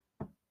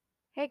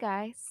Hey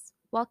guys,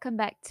 welcome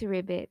back to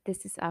Ribbit.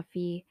 This is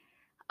Afi.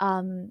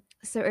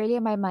 So earlier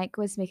my mic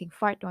was making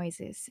fart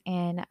noises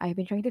and I've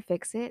been trying to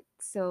fix it.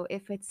 So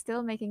if it's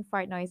still making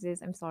fart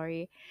noises, I'm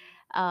sorry.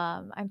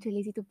 I'm too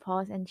lazy to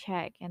pause and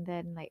check and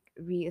then like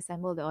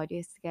reassemble the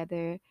audios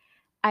together.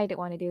 I don't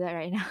want to do that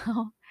right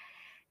now.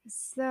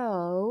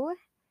 So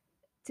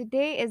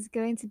today is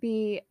going to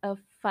be a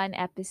fun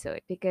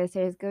episode because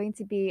there's going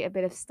to be a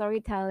bit of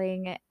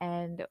storytelling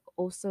and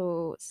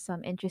also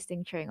some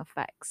interesting sharing of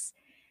facts.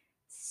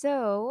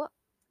 So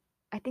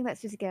I think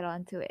let's just get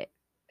on to it.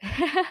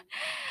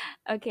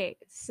 Okay,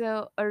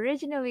 so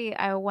originally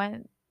I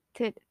wanted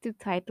to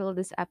title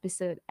this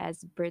episode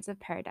as Birds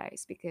of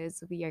Paradise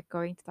because we are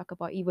going to talk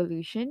about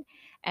evolution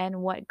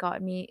and what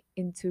got me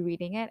into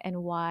reading it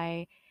and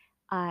why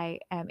I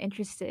am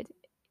interested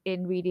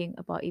in reading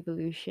about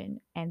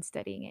evolution and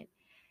studying it.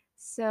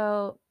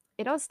 So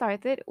it all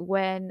started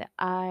when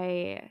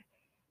I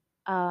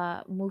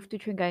moved to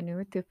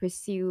Terengganu to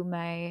pursue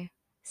my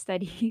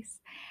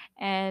studies,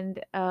 and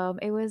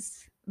it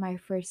was my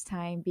first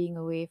time being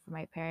away from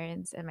my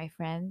parents and my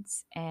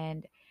friends,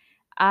 and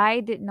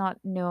I did not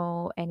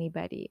know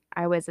anybody.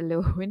 I was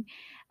alone,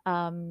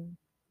 um,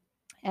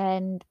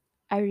 and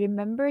I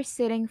remember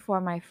sitting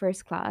for my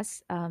first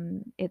class.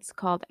 It's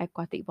called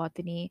Aquatic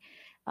Botany.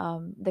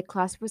 The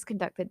class was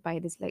conducted by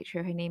this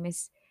lecturer. Her name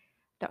is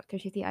Dr.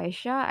 Siti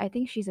Aisha. I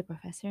think she's a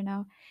professor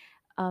now.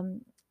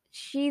 um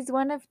she's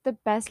one of the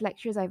best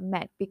lecturers I've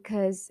met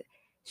because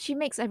she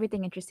makes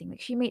everything interesting. Like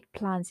she made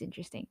plants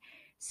interesting.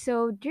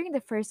 So during the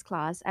first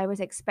class, I was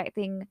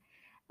expecting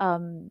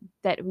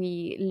that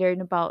we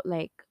learn about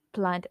like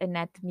plant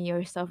anatomy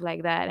or stuff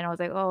like that, and I was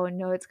like, oh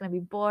no, it's gonna be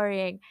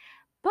boring.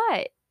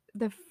 But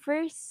the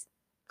first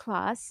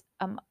class,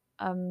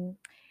 um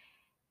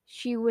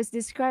she was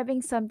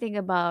describing something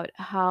about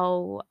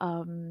how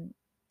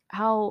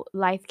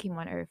life came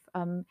on earth,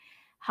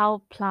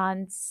 how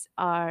plants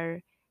are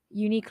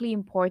uniquely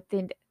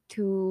important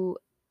to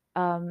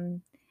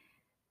um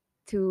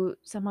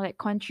somehow like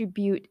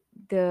contribute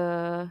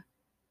the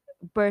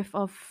birth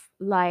of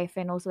life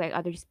and also like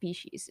other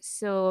species.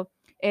 So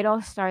it all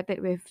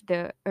started with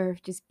the earth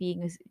just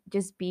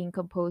being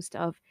composed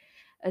of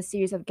a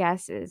series of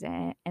gases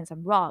and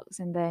some rocks,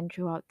 and then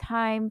throughout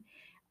time,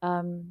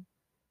 um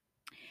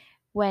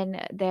when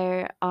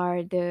there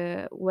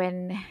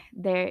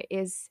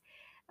is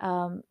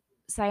um,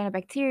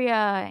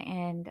 cyanobacteria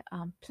and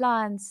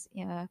plants,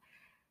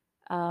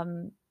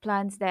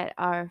 plants that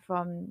are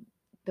from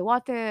the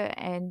water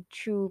and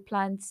through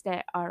plants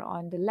that are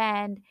on the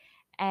land.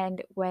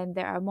 And when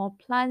there are more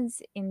plants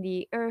in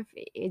the earth,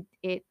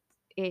 it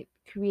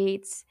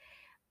creates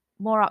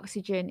more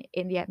oxygen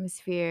in the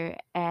atmosphere.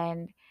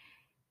 And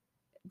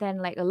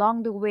then like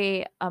along the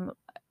way,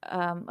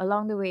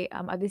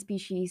 other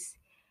species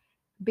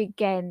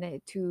began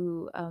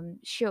to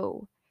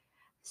show.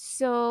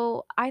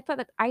 So I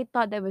thought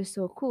that was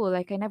so cool.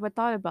 Like I never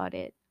thought about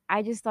it.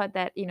 I just thought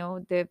that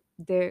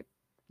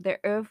the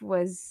earth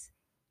was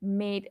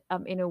made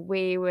in a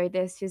way where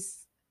there's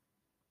just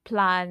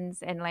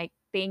plants and like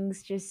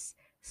things just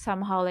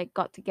somehow like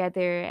got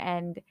together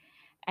and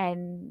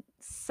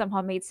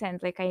somehow made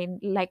sense. Like I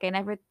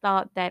never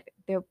thought that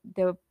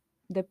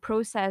the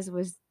process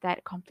was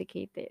that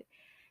complicated.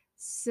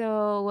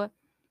 So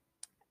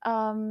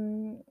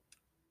um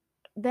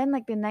then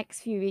like the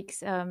next few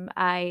weeks,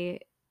 I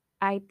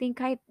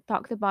think I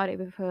talked about it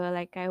with her.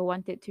 Like I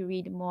wanted to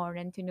read more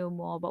and to know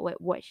more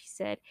about what she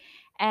said.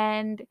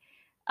 And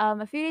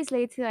a few days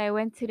later I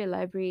went to the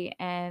library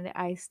and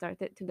I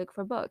started to look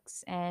for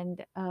books.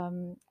 And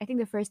I think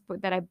the first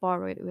book that I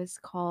borrowed was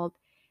called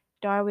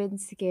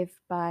Darwin's Gift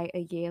by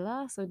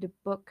Ayala. So the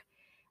book,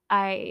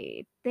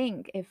 I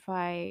think if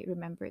I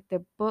remember it,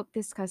 the book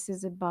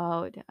discusses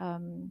about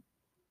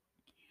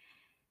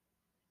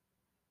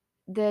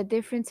the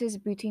differences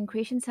between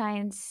creation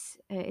science.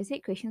 Is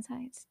it creation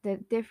science, the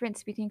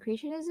difference between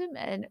creationism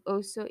and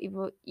also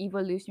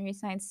evolutionary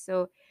science?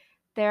 So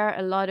there are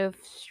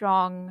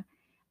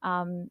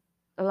um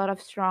a lot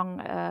of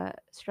strong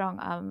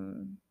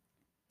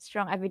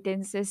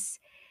evidences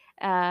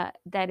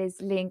that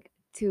is linked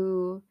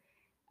to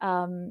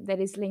that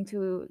is linked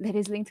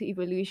to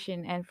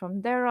evolution. And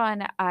from there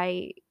on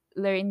I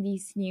learned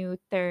these new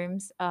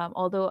terms,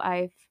 although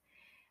I've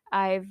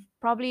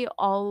probably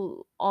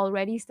all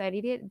already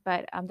studied it,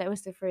 but that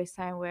was the first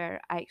time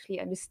where I actually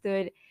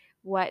understood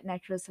what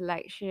natural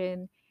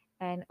selection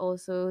and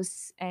also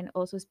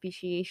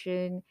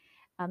speciation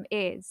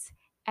is.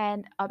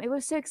 And it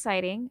was so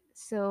exciting.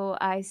 So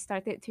I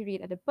started to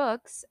read other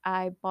books.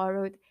 I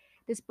borrowed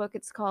this book.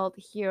 It's called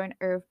Here on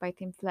Earth by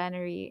Tim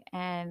Flannery,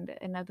 and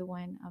another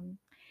one,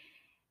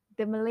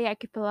 The Malay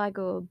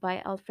Archipelago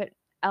by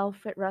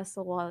Alfred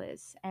Russel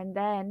Wallace. And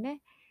then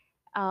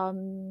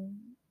um,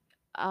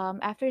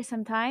 after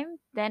some time,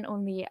 then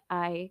only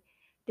I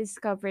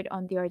discovered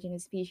On the Origin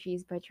of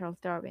Species by Charles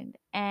Darwin.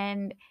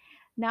 And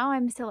now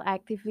I'm still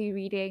actively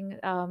reading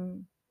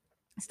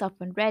stuff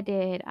on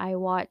Reddit. I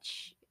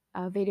watch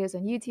videos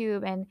on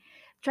YouTube, and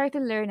try to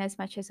learn as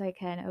much as I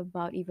can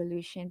about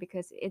evolution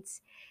because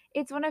it's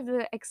one of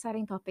the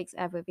exciting topics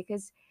ever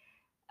because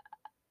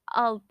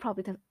I'll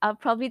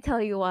probably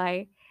tell you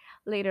why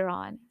later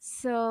on.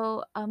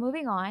 So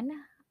moving on,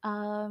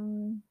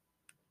 um,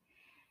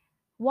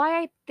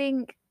 why I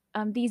think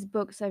these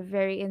books are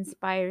very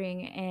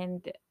inspiring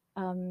and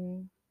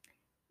um,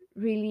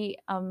 really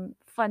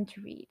fun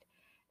to read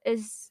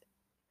is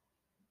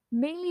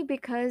mainly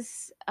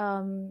because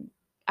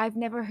I've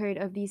never heard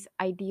of these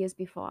ideas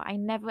before. I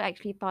never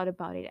actually thought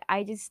about it.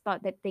 I just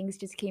thought that things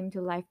just came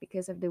to life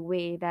because of the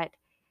way that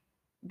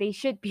they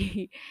should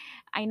be.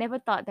 I never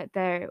thought that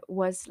there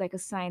was like a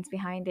science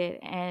behind it,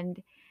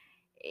 and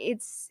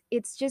it's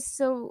just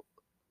so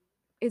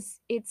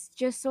it's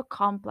just so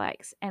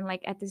complex and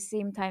like at the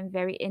same time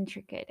very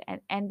intricate,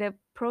 and the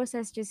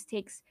process just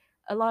takes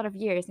a lot of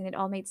years, and it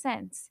all made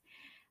sense.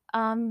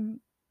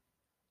 Um,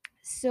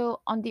 so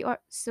on the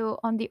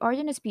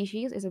Origin of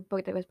Species is a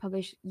book that was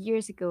published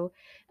years ago,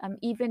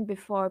 even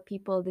before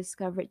people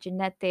discovered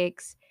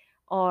genetics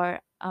or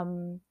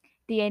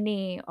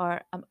DNA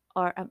or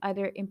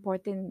other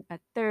important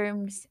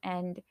terms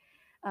and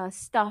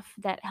stuff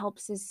that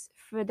helps us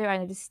further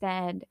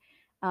understand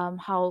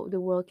how the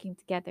world came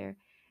together.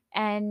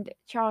 And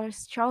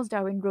Charles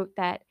Darwin wrote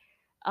that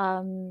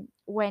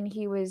when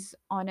he was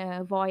on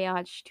a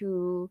voyage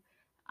to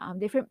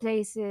different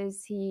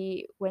places.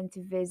 He went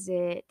to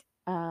visit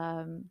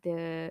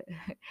the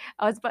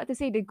I was about to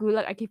say the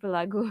Gulag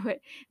Archipelago, but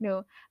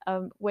no,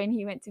 when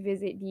he went to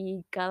visit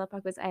the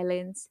Galapagos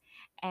Islands,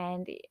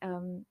 and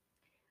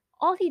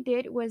all he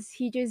did was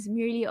he just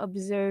merely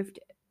observed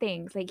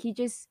things. Like he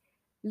just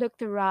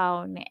looked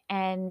around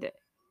and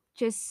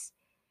just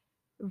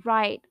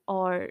write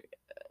or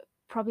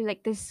probably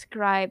like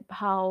describe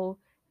how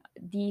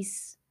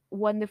these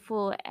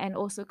wonderful and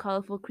also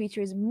colorful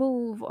creatures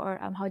move or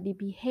how they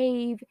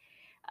behave,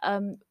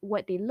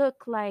 what they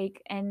look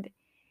like, and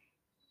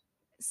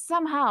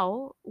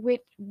somehow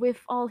with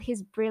all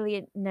his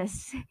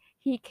brilliantness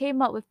he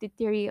came up with the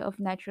theory of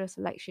natural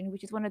selection,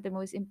 which is one of the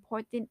most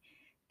important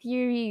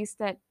theories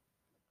that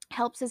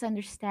helps us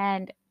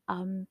understand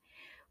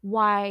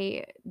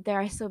why there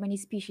are so many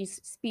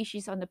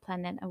species on the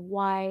planet, and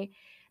why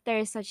there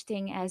is such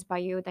thing as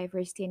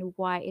biodiversity, and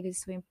why it is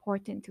so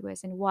important to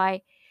us, and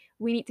why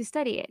we need to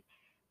study it.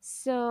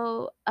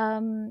 So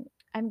I'm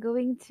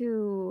going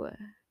to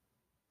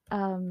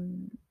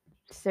um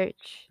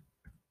search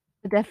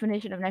the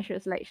definition of natural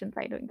selection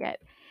so I don't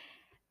get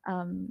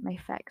my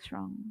facts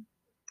wrong.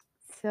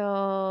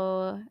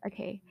 So,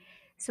 okay.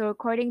 So,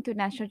 according to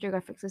National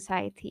Geographic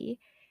Society,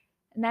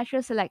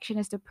 natural selection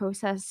is the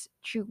process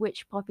through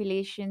which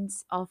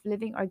populations of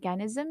living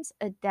organisms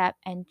adapt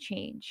and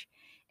change.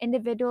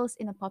 Individuals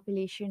in a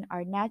population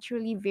are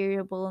naturally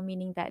variable,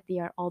 meaning that they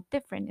are all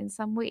different in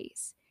some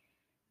ways.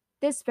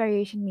 This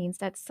variation means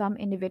that some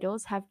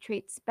individuals have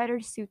traits better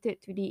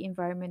suited to the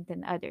environment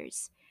than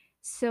others.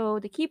 So,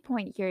 the key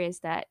point here is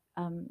that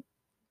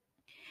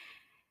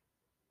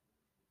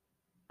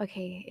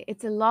okay,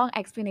 it's a long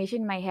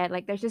explanation in my head.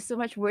 Like there's just so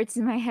much words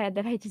in my head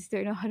that I just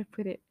don't know how to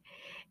put it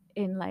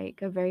in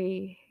like a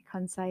very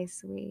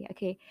concise way.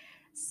 Okay.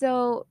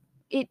 So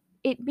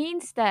it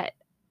means that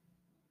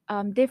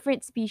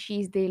different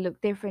species they look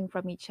different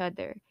from each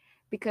other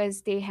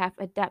because they have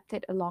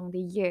adapted along the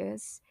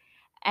years,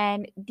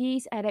 and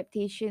these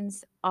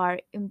adaptations are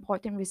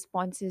important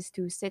responses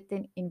to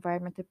certain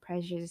environmental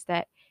pressures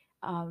that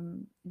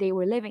they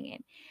were living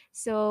in.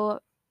 So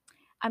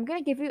I'm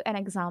gonna give you an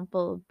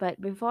example, but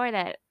before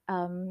that,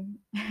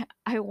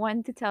 I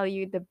want to tell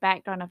you the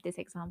background of this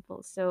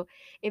example. So,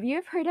 if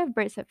you've heard of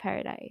Birds of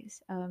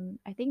Paradise,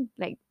 I think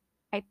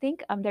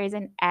there is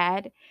an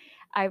ad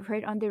I've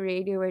heard on the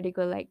radio where they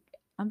go like,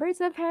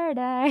 Birds of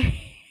Paradise."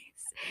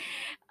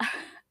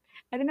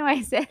 I don't know why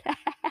I said that.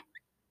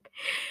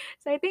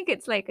 So I think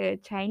it's like a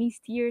Chinese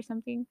tea or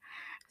something.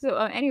 So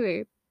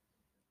anyway,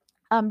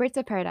 Birds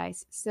of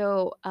Paradise.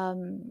 So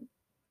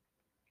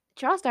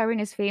Charles Darwin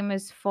is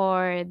famous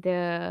for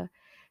the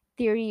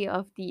theory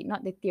of the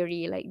not the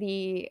theory like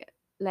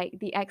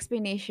the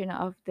explanation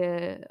of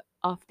the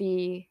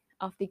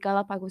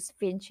Galapagos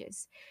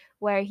finches,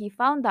 where he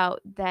found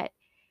out that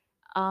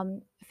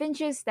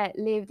finches that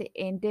lived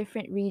in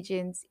different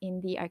regions in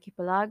the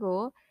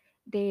archipelago,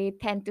 they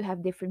tend to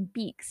have different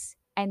beaks,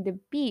 and the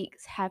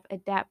beaks have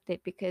adapted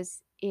it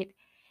because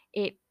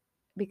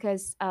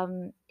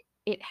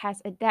it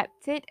has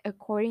adapted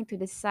according to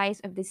the size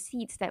of the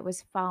seeds that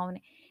was found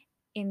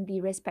in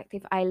the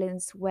respective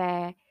islands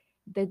where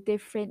the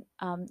different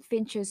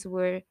finches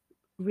were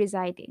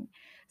residing.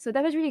 So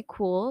that was really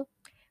cool.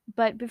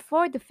 But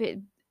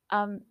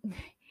um,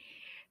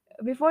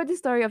 before the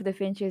story of the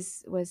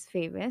finches was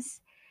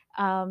famous,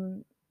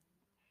 um,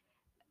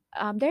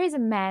 there is a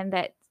man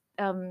that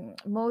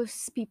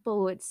most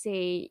people would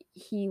say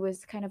he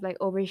was kind of like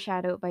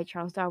overshadowed by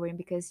Charles Darwin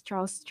because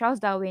Charles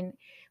Darwin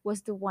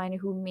was the one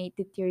who made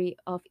the theory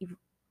of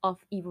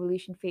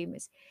evolution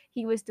famous.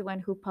 He was the one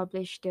who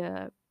published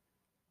the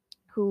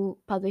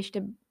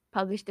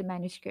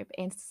manuscript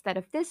instead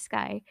of this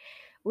guy,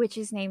 which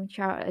is named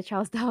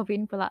Charles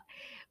Darwin,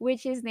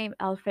 which is named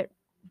Alfred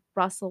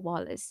Russel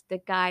Wallace, the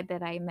guy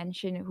that I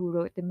mentioned who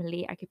wrote the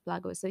Malay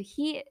Archipelago. So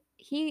he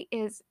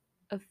is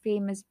a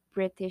famous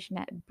British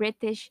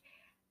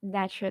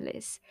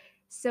naturalist.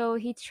 So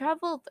he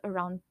traveled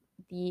around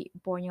the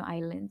Borneo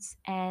Islands,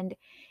 and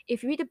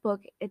if you read the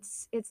book,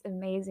 it's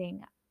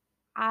amazing.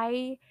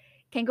 I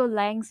can go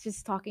lengths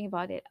just talking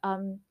about it.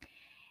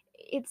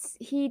 It's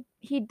he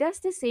does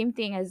the same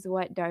thing as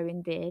what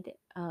Darwin did.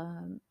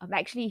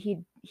 Actually,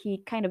 he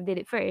kind of did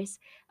it first.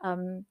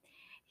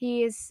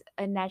 He is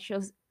a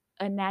naturalist,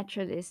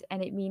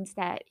 and it means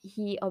that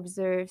he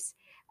observes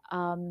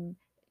um,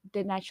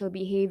 the natural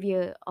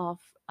behavior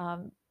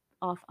um,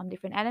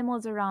 different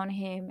animals around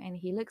him, and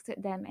he looks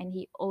at them, and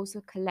he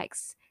also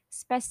collects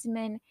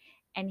specimen,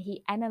 and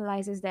he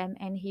analyzes them,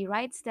 and he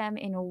writes them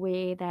in a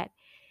way that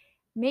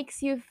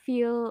makes you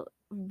feel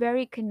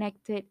very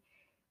connected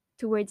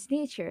towards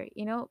nature.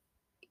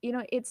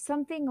 It's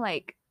something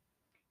like,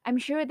 I'm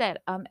sure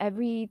that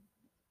every,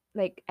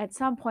 like, at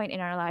some point in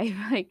our life,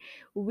 like,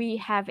 we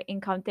have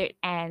encountered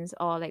ants,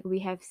 or like we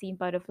have seen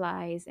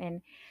butterflies,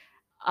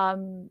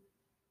 um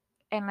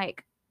and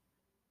like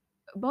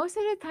most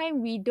of the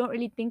time we don't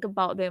really think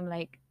about them,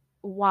 like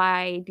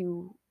why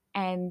do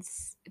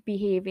ants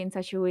behave in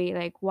such a way,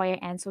 like why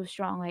are ants so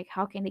strong, like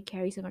how can they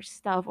carry so much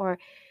stuff, or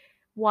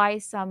why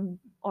some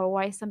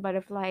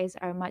butterflies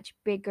are much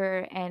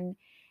bigger and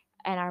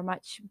are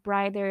much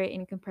brighter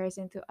in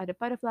comparison to other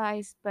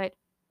butterflies. But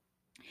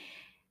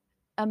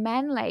a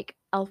man like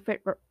Alfred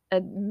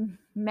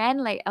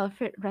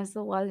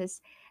Russel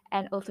Wallace,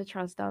 and also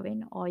Charles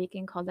Darwin, or you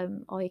can call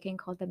them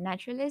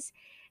naturalists,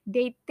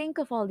 they think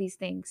of all these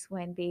things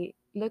when they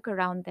look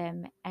around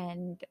them,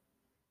 and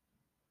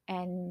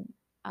um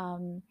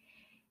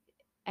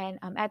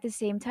at the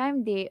same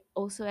time they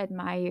also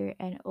admire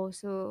and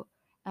also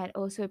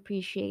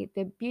appreciate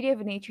the beauty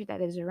of nature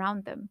that is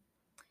around them.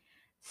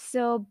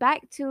 So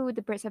back to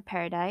the birds of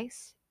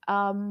paradise.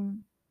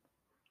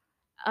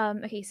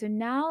 Okay, so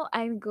now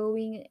I'm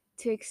going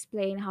to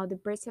explain how the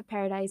birds of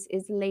paradise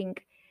is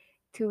linked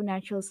to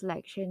natural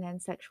selection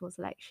and sexual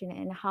selection,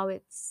 and how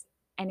it's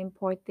an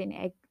important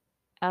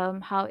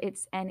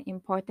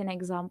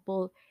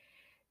example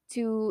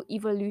to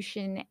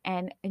evolution,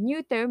 and a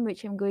new term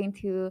which I'm going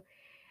to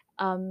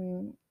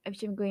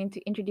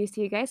introduce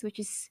to you guys, which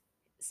is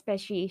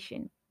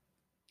speciation.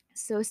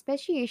 So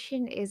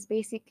speciation is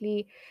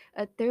basically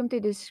a term to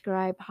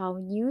describe how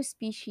new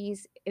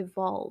species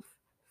evolve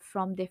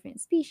from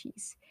different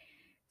species.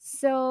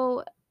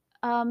 So,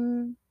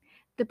 um,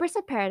 the birds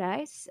of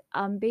paradise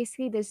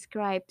basically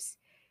describes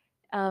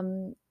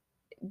um,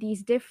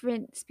 these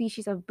different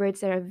species of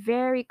birds that are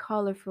very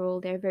colorful.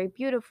 They're very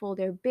beautiful.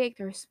 They're big.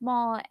 They're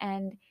small,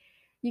 and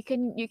you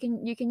can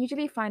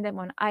usually find them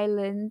on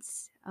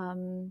islands.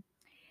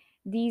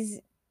 These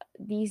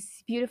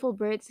these beautiful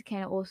birds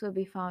can also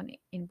be found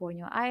in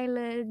Borneo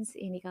Islands,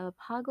 in the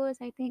Galapagos,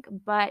 I think.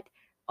 But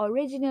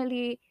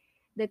originally,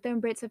 the term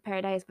birds of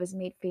paradise was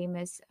made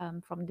famous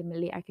from the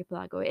Malay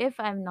archipelago, if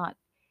I'm not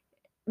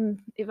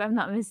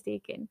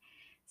mistaken.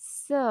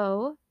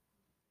 So,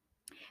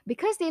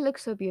 because they look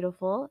so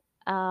beautiful,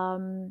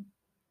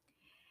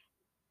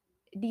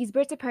 these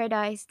birds of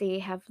paradise, they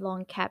have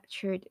long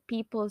captured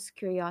people's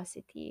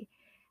curiosity.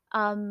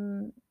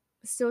 Um,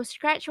 so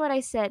scratch what I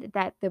said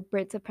that the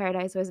birds of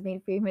paradise was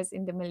made famous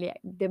in the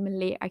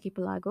Malay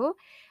archipelago.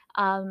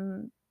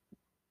 Um,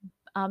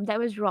 that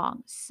was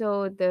wrong.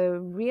 So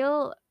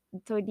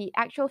the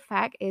actual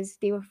fact is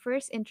they were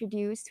first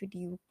introduced to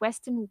the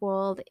Western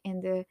world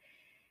in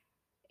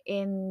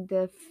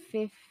the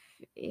fifth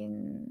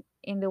in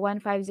the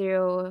 150.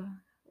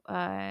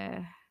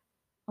 Uh,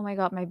 oh my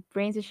god, my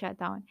brain's just shut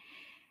down.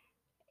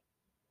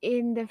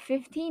 In the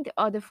 15th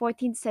or the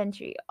 14th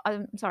century,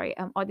 sorry,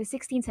 or the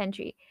 16th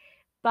century,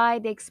 by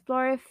the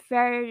explorer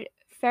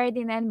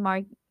Ferdinand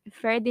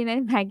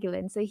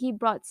Magellan. So he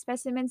brought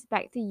specimens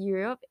back to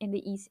Europe in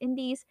the East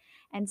Indies,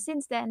 and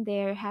since then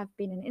there have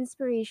been an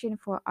inspiration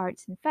for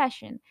arts and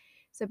fashion.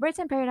 So birds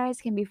in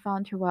paradise can be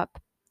found throughout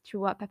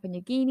Papua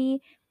New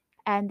Guinea,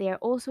 and they are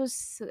also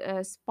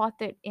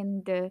spotted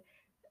in the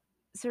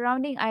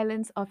surrounding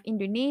islands of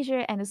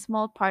Indonesia and a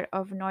small part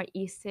of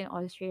northeastern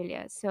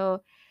Australia.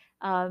 So,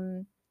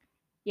 um,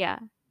 yeah,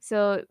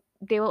 so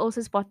they were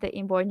also spotted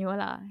in Borneo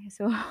lah.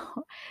 So,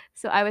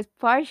 so I was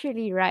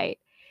partially right.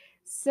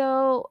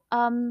 So,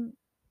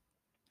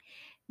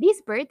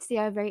 these birds, they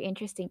are very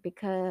interesting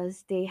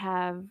because they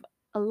have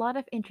a lot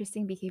of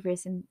interesting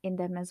behaviors in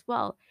them as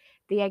well.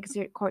 They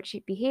exert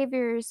courtship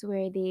behaviors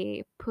where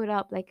they put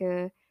up like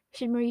a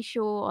shimmery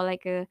show or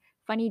like a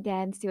funny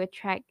dance to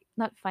attract,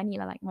 not funny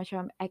lah, like much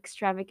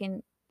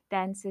extravagant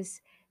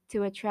dances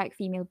to attract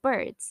female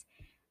birds.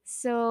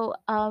 So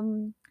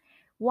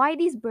why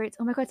these birds,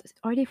 oh my god, it's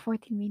already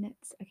 14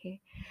 minutes.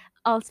 Okay,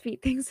 I'll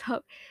speed things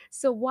up.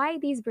 So why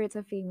these birds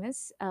are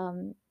famous?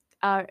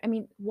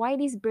 Why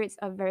these birds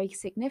are very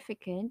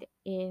significant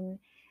in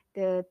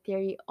the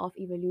theory of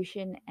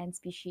evolution and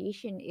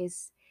speciation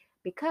is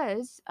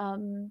because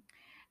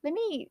let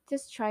me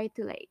just try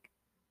to like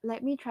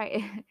let me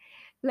try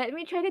let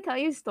me try to tell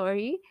you a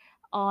story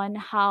on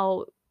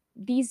how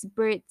these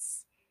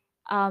birds,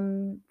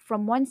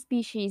 from one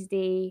species,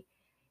 they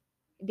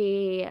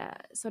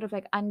sort of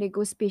like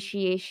undergo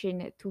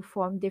speciation to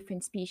form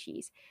different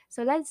species.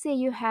 So let's say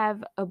you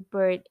have a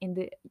bird in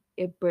the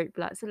a bird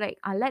blood. So like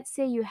let's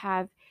say you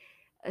have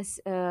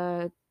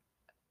a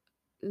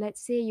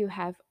let's say you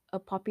have a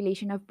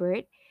population of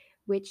bird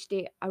which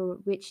they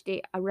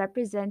are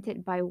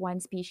represented by one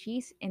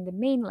species in the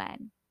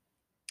mainland.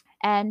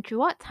 And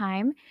throughout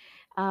time,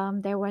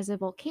 there was a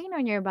volcano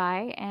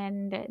nearby,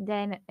 and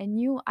then a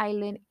new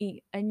island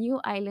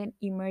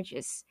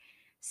emerges.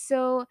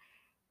 So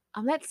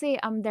let's say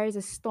there's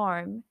a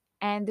storm,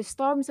 and the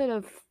storm sort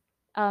of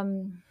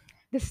um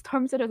the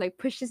storm sort of like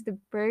pushes the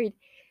bird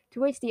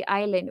towards the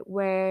island,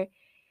 where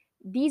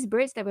these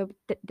birds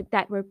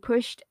that were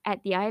pushed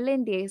at the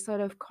island, they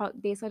sort of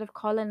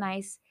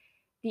colonize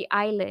the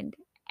island.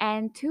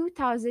 And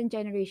 2000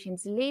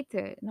 generations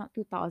later, not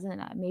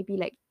 2000, maybe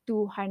like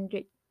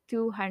 200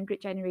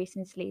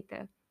 generations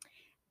later,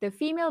 the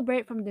female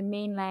bird from the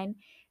mainland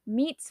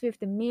meets with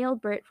the male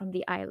bird from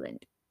the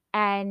island,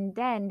 and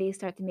then they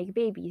start to make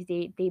babies.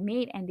 They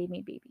mate and they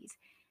make babies.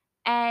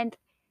 And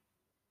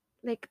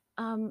like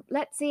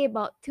let's say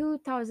about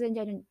 2000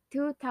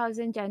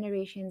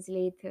 generations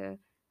later,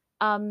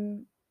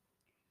 um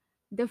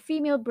the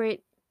female bird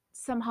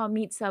somehow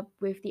meets up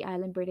with the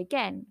island bird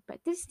again, but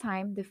this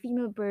time the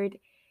female bird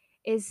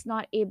is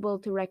not able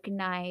to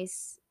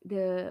recognize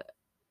the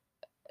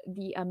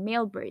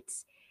male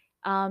birds,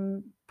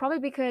 probably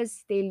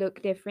because they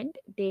look different.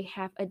 They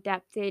have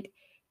adapted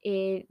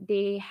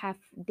they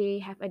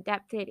have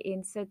adapted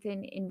in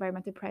certain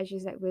environmental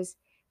pressures that was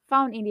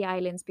found in the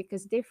islands,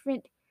 because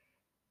different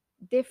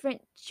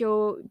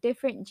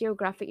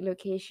geographic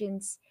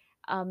locations,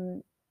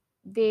 um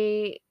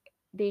they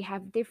they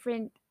have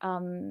different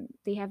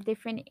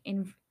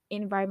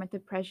environmental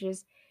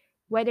pressures,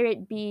 whether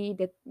it be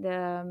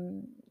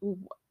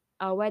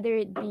whether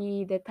it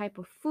be the type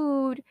of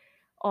food,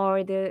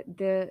 or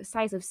the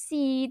size of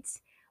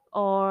seeds,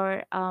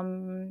 or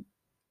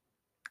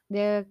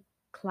the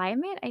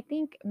climate. I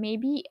think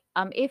maybe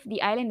if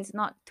the island is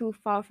not too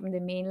far from the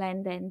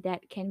mainland, then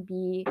that can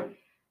be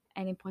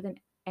an important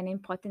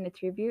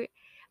attribute.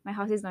 My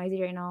house is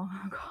noisy right now.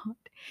 Oh god.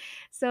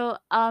 So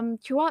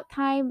throughout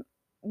time,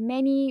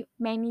 many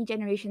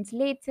generations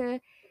later,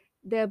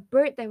 the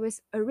bird that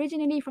was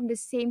originally from the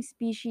same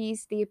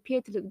species, they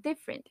appear to look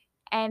different.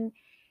 And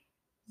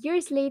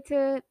years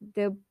later,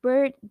 the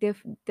bird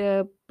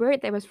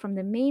that was from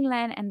the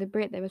mainland and the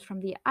bird that was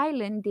from the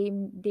island,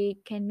 they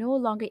can no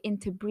longer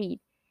interbreed.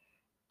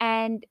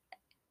 And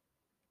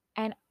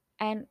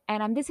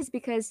and this is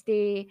because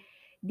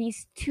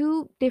these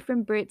two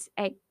different birds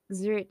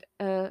exert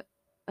a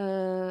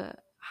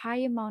high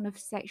amount of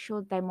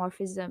sexual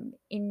dimorphism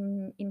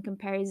in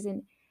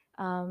comparison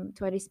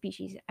to other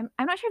species.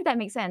 I'm not sure if that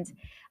makes sense.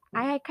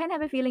 I kind of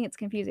have a feeling it's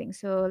confusing,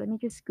 so let me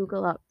just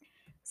Google up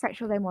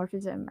sexual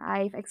dimorphism.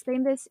 I've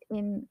explained this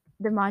in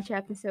the matcha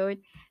episode,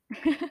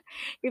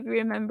 if you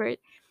remember.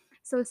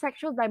 So,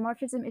 sexual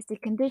dimorphism is the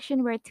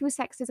condition where two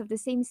sexes of the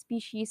same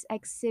species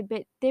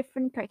exhibit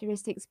different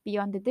characteristics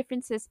beyond the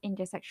differences in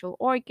their sexual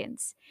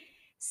organs.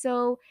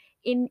 So,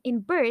 in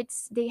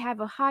birds, they have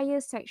a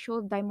higher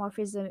sexual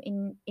dimorphism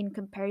in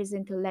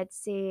comparison to, let's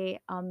say,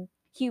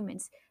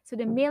 humans. So,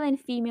 the male and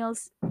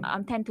females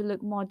tend to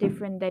look more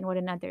different than one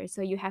another.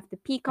 So, you have the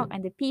peacock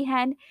and the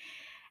peahen.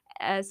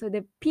 So,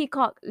 the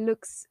peacock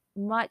looks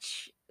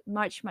much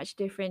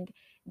different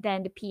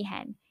than the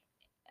peahen.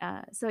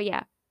 So,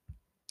 yeah,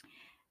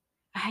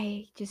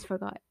 I just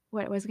forgot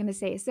what I was gonna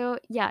say. So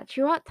yeah,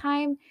 throughout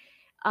time,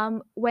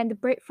 when the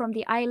bird from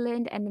the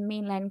island and the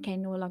mainland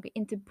can no longer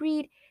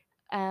interbreed,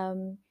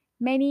 um,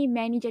 many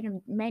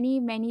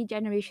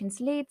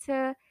generations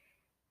later,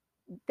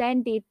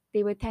 then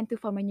they would tend to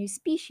form a new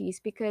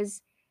species,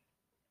 because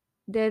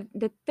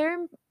the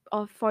term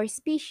of for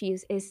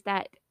species is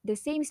that the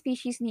same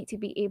species need to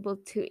be able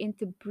to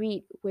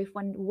interbreed with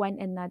one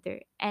another,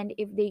 and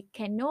if they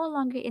can no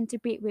longer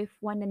interbreed with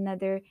one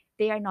another,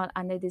 they are not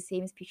under the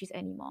same species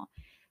anymore.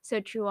 So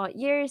throughout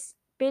years,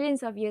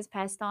 billions of years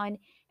passed on,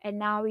 and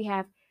now we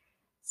have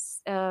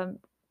s- um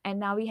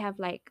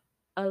like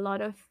a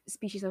lot of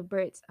species of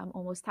birds,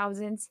 almost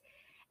thousands.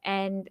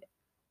 And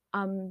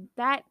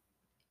that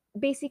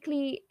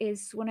basically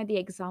is one of the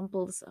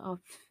examples of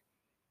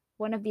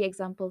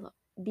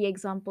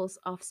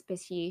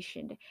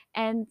speciation.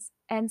 and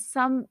and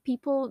some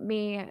people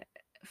may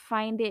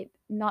find it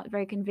not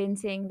very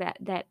convincing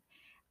that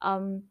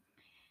um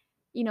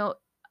you know,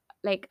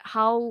 like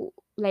how,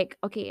 like,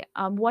 okay,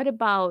 what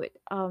about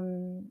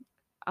um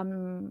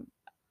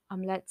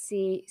let's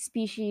say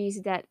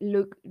species that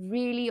look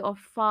really or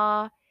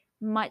far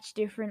much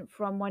different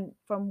from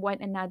one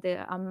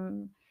another,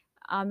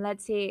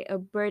 let's say a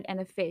bird and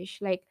a fish.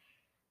 Like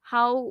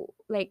how,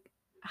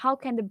 how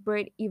can the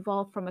bird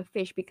evolve from a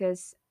fish?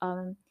 Because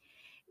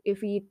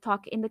if we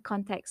talk in the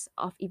context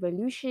of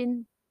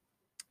evolution,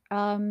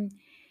 um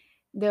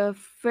the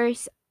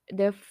first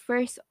the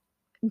first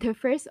the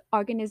first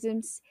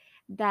organisms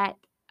that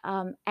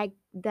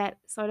that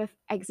sort of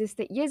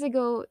existed years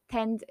ago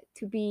tend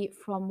to be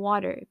from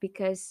water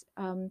because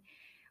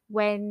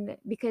when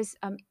because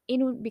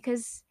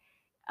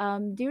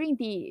during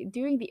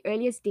the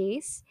earliest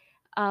days,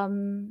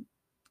 um,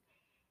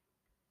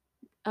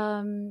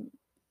 um,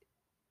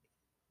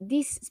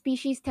 these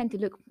species tend to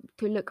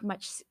look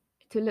much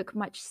to look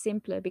much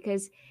simpler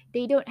because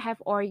they don't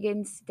have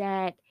organs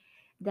that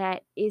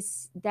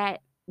is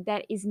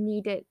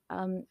needed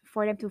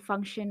for them to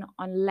function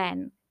on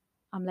land,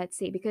 let's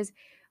say, because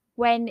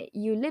when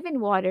you live in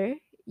water,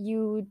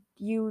 you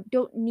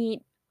don't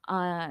need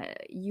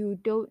you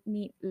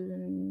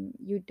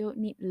don't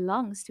need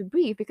lungs to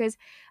breathe because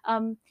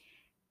um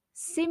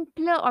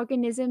simpler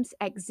organisms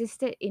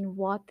existed in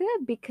water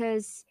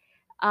because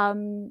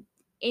um,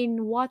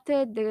 in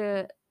water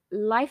the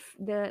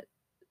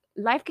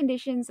life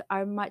conditions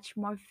are much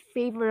more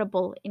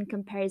favorable in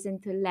comparison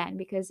to land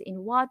because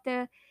in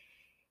water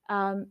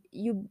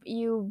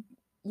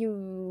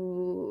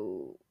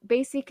you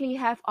basically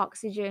have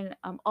oxygen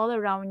all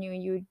around you.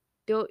 You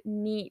don't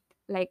need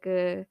like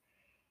a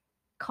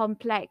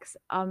complex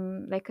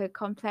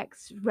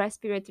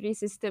respiratory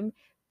system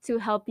to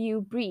help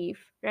you breathe,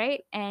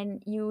 right?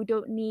 And you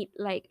don't need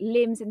like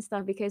limbs and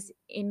stuff because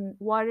in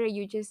water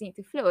you just need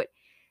to float.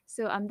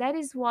 So that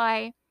is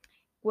why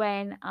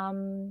when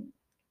um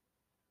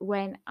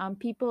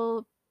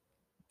people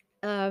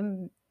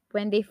um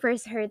when they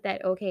first heard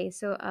that, okay,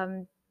 so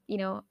you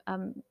know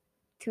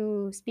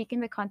to speak in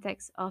the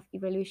context of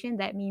evolution,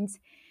 that means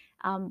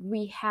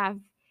we have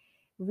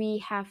we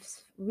have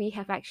we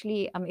have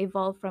actually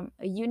evolved from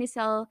a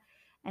unicell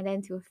and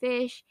then to a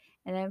fish,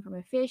 and then from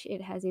a fish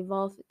it has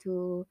evolved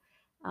to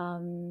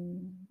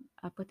um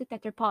put the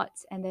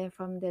tetrapods, and then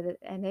from the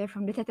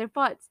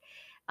tetrapods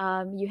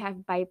you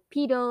have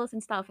bipedals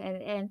and stuff,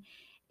 and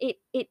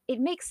it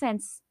makes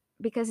sense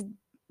because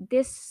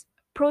this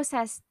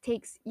process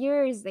takes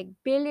years, like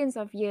billions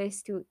of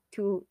years to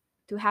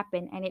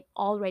happen, and it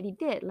already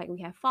did. Like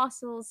we have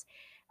fossils,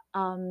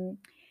 um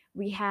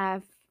we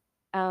have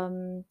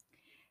um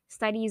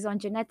studies on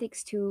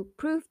genetics to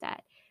prove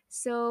that.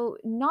 So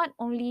not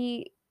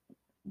only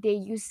they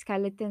use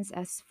skeletons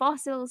as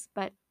fossils,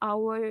 but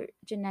our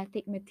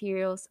genetic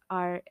materials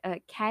are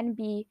can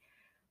be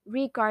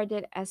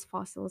regarded as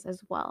fossils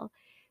as well.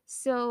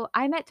 So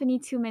I'm at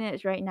 22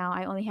 minutes right now.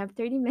 I only have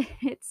 30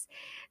 minutes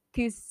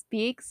to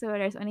speak, so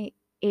there's only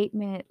 8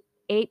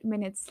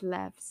 minutes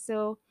left.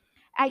 So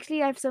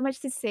actually, I have so much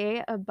to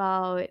say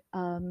about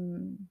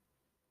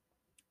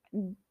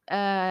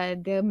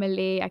the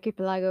Malay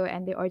archipelago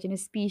and the origin of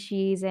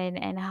species,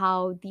 and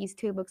how these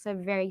two books are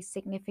very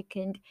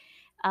significant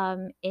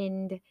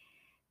in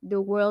the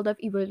world of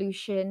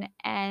evolution.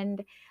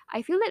 And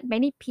I feel that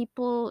many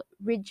people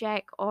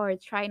reject or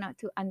try not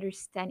to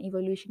understand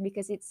evolution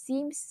because it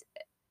seems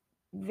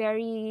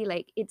very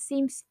like it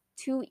seems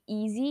too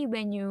easy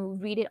when you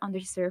read it on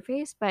the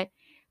surface, but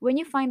when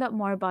you find out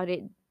more about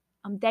it,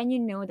 then you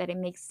know that it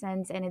makes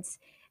sense and it's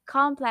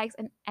complex,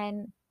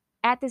 and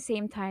at the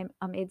same time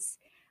it's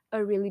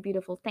a really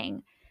beautiful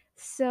thing.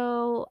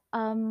 So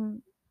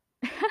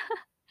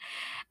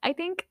I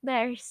think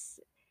there's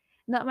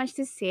not much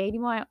to say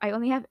anymore. I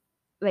only have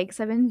like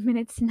 7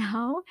 minutes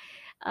now.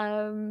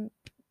 um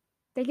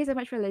Thank you so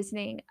much for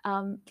listening.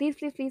 Please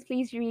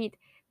read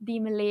The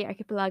Malay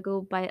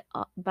Archipelago by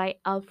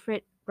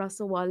Alfred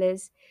Russel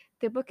Wallace.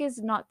 The book is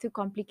not too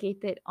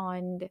complicated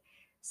on the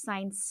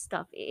science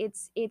stuff.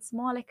 It's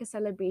more like a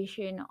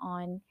celebration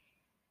on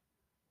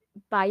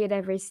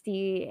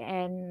biodiversity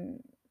and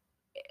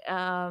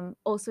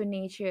also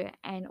nature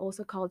and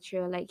also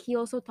culture. Like he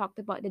also talked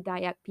about the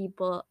Dayak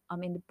people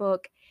in the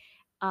book,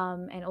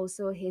 and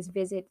also his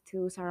visit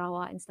to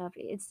Sarawak and stuff.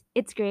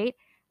 It's great.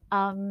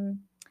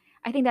 Um,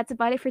 I think that's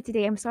about it for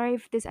today. I'm sorry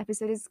if this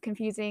episode is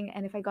confusing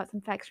and if I got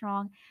some facts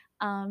wrong.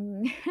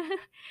 Um,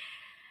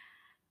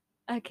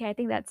 okay, I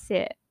think that's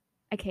it.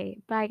 Okay,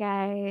 bye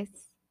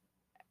guys.